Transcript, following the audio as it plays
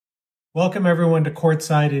Welcome everyone to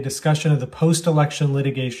Courtside, a discussion of the post-election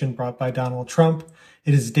litigation brought by Donald Trump.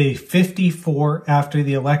 It is day 54 after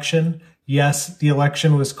the election. Yes, the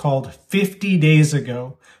election was called 50 days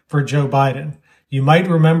ago for Joe Biden. You might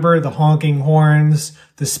remember the honking horns,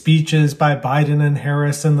 the speeches by Biden and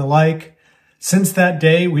Harris and the like. Since that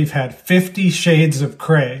day, we've had 50 shades of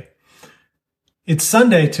gray. It's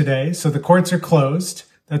Sunday today, so the courts are closed.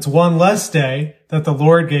 That's one less day that the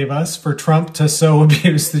Lord gave us for Trump to so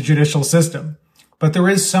abuse the judicial system. But there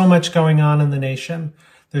is so much going on in the nation.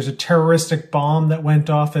 There's a terroristic bomb that went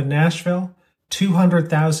off in Nashville,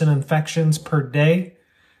 200,000 infections per day,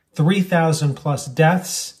 3,000 plus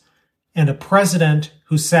deaths, and a president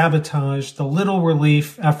who sabotaged the little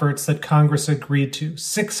relief efforts that Congress agreed to,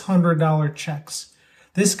 $600 checks.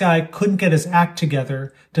 This guy couldn't get his act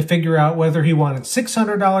together to figure out whether he wanted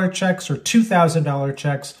 $600 checks or $2,000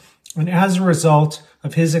 checks. And as a result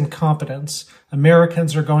of his incompetence,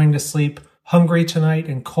 Americans are going to sleep hungry tonight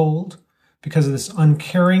and cold because of this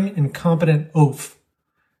uncaring, incompetent oaf.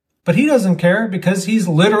 But he doesn't care because he's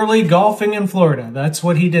literally golfing in Florida. That's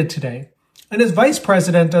what he did today. And his vice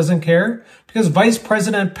president doesn't care because Vice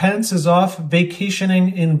President Pence is off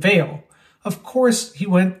vacationing in Vail. Of course he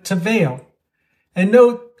went to Vail. And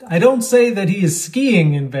note, I don't say that he is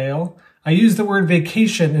skiing in Vail. I use the word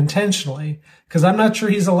vacation intentionally because I'm not sure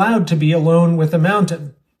he's allowed to be alone with a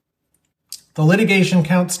mountain. The litigation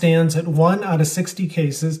count stands at 1 out of 60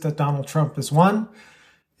 cases that Donald Trump has won.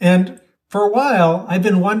 And for a while, I've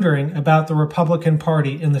been wondering about the Republican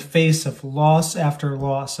Party in the face of loss after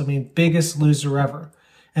loss. I mean, biggest loser ever.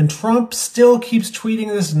 And Trump still keeps tweeting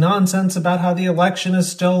this nonsense about how the election is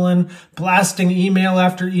stolen, blasting email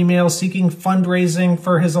after email, seeking fundraising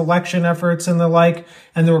for his election efforts and the like.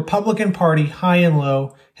 And the Republican Party, high and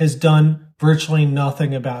low, has done virtually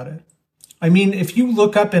nothing about it. I mean, if you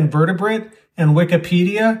look up invertebrate and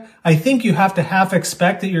Wikipedia, I think you have to half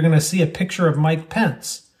expect that you're going to see a picture of Mike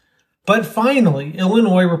Pence. But finally,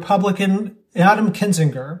 Illinois Republican Adam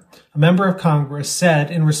Kinzinger, a member of Congress,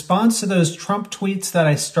 said in response to those Trump tweets that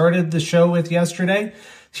I started the show with yesterday,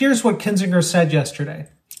 here's what Kinzinger said yesterday.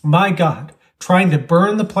 My God, trying to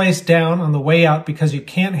burn the place down on the way out because you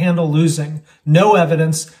can't handle losing. No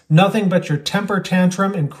evidence, nothing but your temper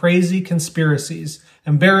tantrum and crazy conspiracies.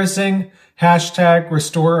 Embarrassing.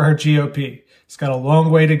 #restore our GOP. It's got a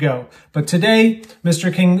long way to go. But today,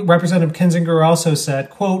 Representative Kinzinger also said,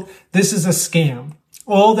 quote, this is a scam.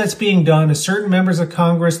 All that's being done is certain members of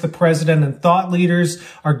Congress, the president, and thought leaders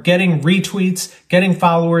are getting retweets, getting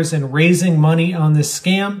followers, and raising money on this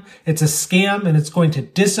scam. It's a scam, and it's going to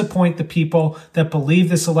disappoint the people that believe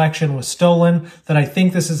this election was stolen, that I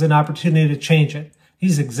think this is an opportunity to change it.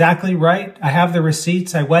 He's exactly right. I have the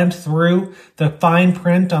receipts. I went through the fine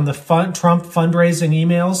print on the Trump fundraising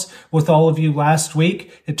emails with all of you last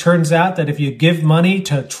week. It turns out that if you give money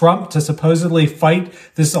to Trump to supposedly fight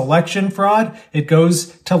this election fraud, it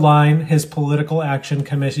goes to line his political action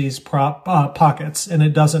committee's pockets. And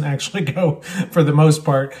it doesn't actually go, for the most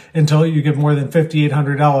part, until you give more than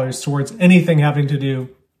 $5,800 towards anything having to do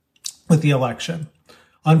with the election.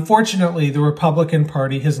 Unfortunately, the Republican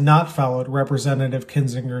Party has not followed Representative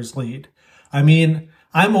Kinzinger's lead. I mean,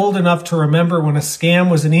 I'm old enough to remember when a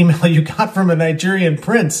scam was an email you got from a Nigerian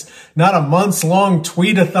prince, not a months-long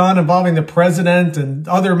tweet-a-thon involving the president and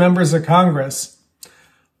other members of Congress.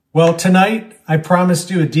 Well, tonight, I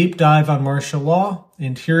promised you a deep dive on martial law,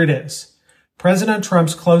 and here it is. President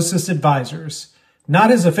Trump's closest advisors,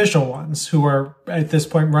 not his official ones, who are at this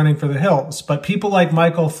point running for the hills, but people like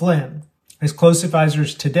Michael Flynn, his close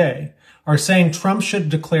advisors today, are saying Trump should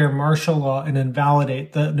declare martial law and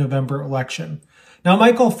invalidate the November election. Now,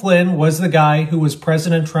 Michael Flynn was the guy who was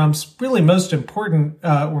President Trump's really most important,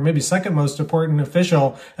 or maybe second most important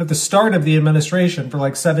official at the start of the administration for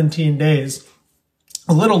like 17 days,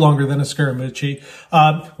 a little longer than a Scaramucci,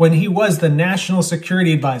 when he was the national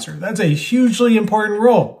security advisor. That's a hugely important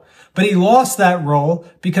role. But he lost that role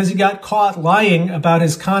because he got caught lying about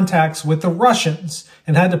his contacts with the Russians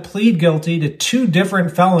and had to plead guilty to 2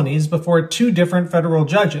 different felonies before 2 different federal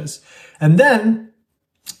judges. And then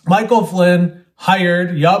Michael Flynn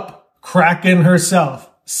hired, Kraken herself,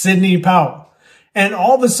 Sidney Powell. And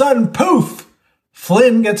all of a sudden, poof,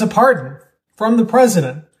 Flynn gets a pardon from the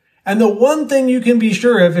president. And the one thing you can be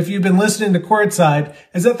sure of if you've been listening to Courtside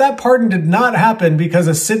is that that pardon did not happen because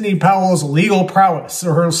of Sidney Powell's legal prowess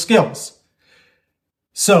or her skills.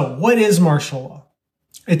 So what is martial law?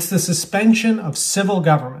 It's the suspension of civil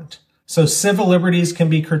government. So civil liberties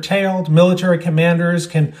can be curtailed, military commanders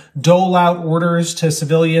can dole out orders to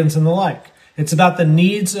civilians and the like. It's about the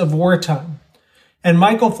needs of wartime. And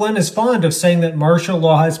Michael Flynn is fond of saying that martial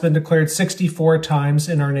law has been declared 64 times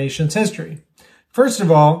in our nation's history. First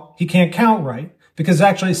of all, he can't count right, because it's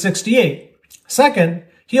actually 68. Second,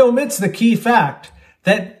 he omits the key fact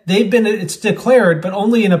that it's declared, but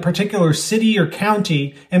only in a particular city or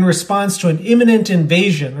county in response to an imminent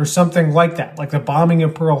invasion or something like that, like the bombing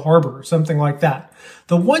of Pearl Harbor or something like that.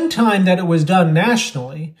 The one time that it was done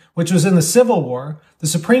nationally, which was in the Civil War, the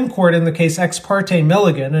Supreme Court in the case Ex parte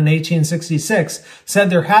Milligan in 1866 said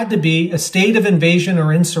there had to be a state of invasion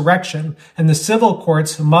or insurrection, and the civil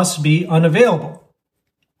courts must be unavailable.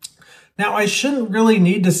 Now, I shouldn't really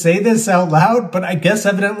need to say this out loud, but I guess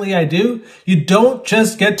evidently I do. You don't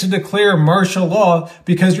just get to declare martial law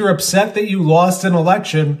because you're upset that you lost an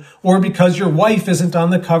election or because your wife isn't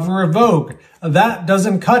on the cover of Vogue. That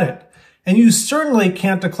doesn't cut it. And you certainly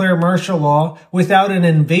can't declare martial law without an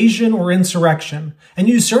invasion or insurrection. And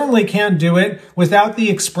you certainly can't do it without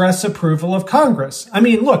the express approval of Congress. I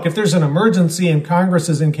mean, look, if there's an emergency and Congress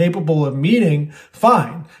is incapable of meeting,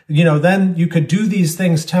 fine. Then you could do these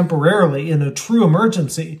things temporarily in a true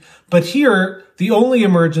emergency. But here, the only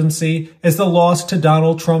emergency is the loss to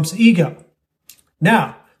Donald Trump's ego.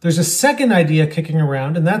 Now, there's a second idea kicking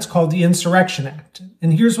around, and that's called the Insurrection Act.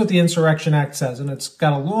 And here's what the Insurrection Act says, and it's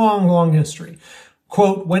got a long, long history.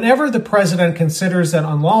 Quote, whenever the president considers that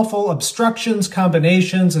unlawful obstructions,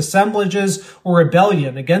 combinations, assemblages, or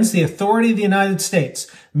rebellion against the authority of the United States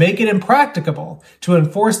make it impracticable to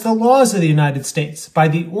enforce the laws of the United States by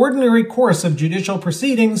the ordinary course of judicial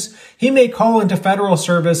proceedings, he may call into federal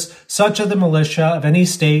service such of the militia of any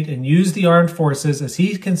state and use the armed forces as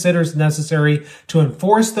he considers necessary to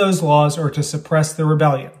enforce those laws or to suppress the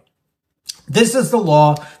rebellion. This is the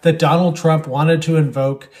law that Donald Trump wanted to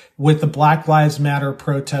invoke with the Black Lives Matter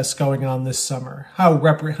protests going on this summer. How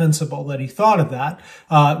reprehensible that he thought of that.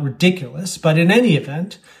 Ridiculous. But in any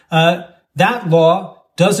event, that law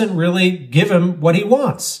doesn't really give him what he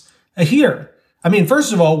wants. Here. I mean,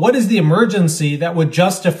 first of all, what is the emergency that would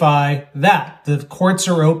justify that? The courts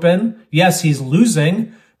are open. Yes, he's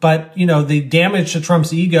losing, but, the damage to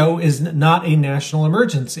Trump's ego is not a national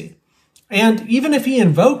emergency. And even if he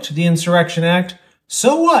invoked the Insurrection Act,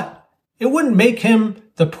 so what? It wouldn't make him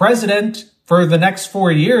the president for the next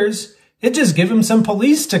 4 years. It'd just give him some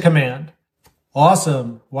police to command.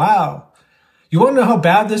 Awesome. Wow. You want to know how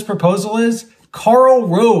bad this proposal is? Karl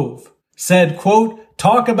Rove said, quote,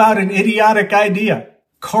 talk about an idiotic idea.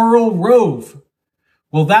 Karl Rove.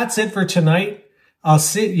 Well, that's it for tonight. I'll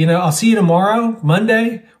see you tomorrow,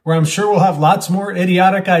 Monday, where I'm sure we'll have lots more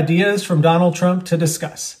idiotic ideas from Donald Trump to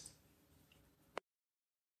discuss.